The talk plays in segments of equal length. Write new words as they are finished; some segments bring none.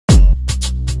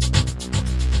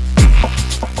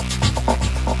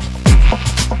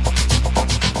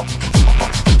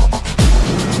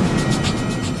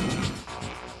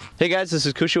Hey guys, this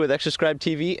is Kusha with Exoscribe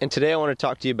TV, and today I want to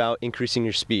talk to you about increasing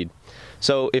your speed.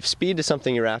 So if speed is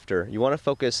something you're after, you want to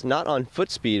focus not on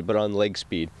foot speed, but on leg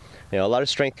speed. You know, a lot of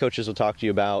strength coaches will talk to you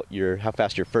about how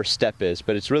fast your first step is,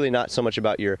 but it's really not so much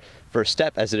about your first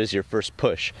step as it is your first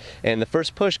push. And the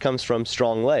first push comes from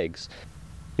strong legs.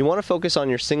 You want to focus on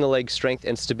your single leg strength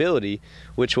and stability,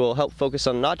 which will help focus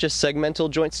on not just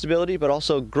segmental joint stability, but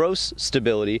also gross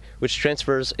stability, which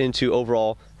transfers into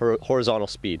overall horizontal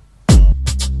speed.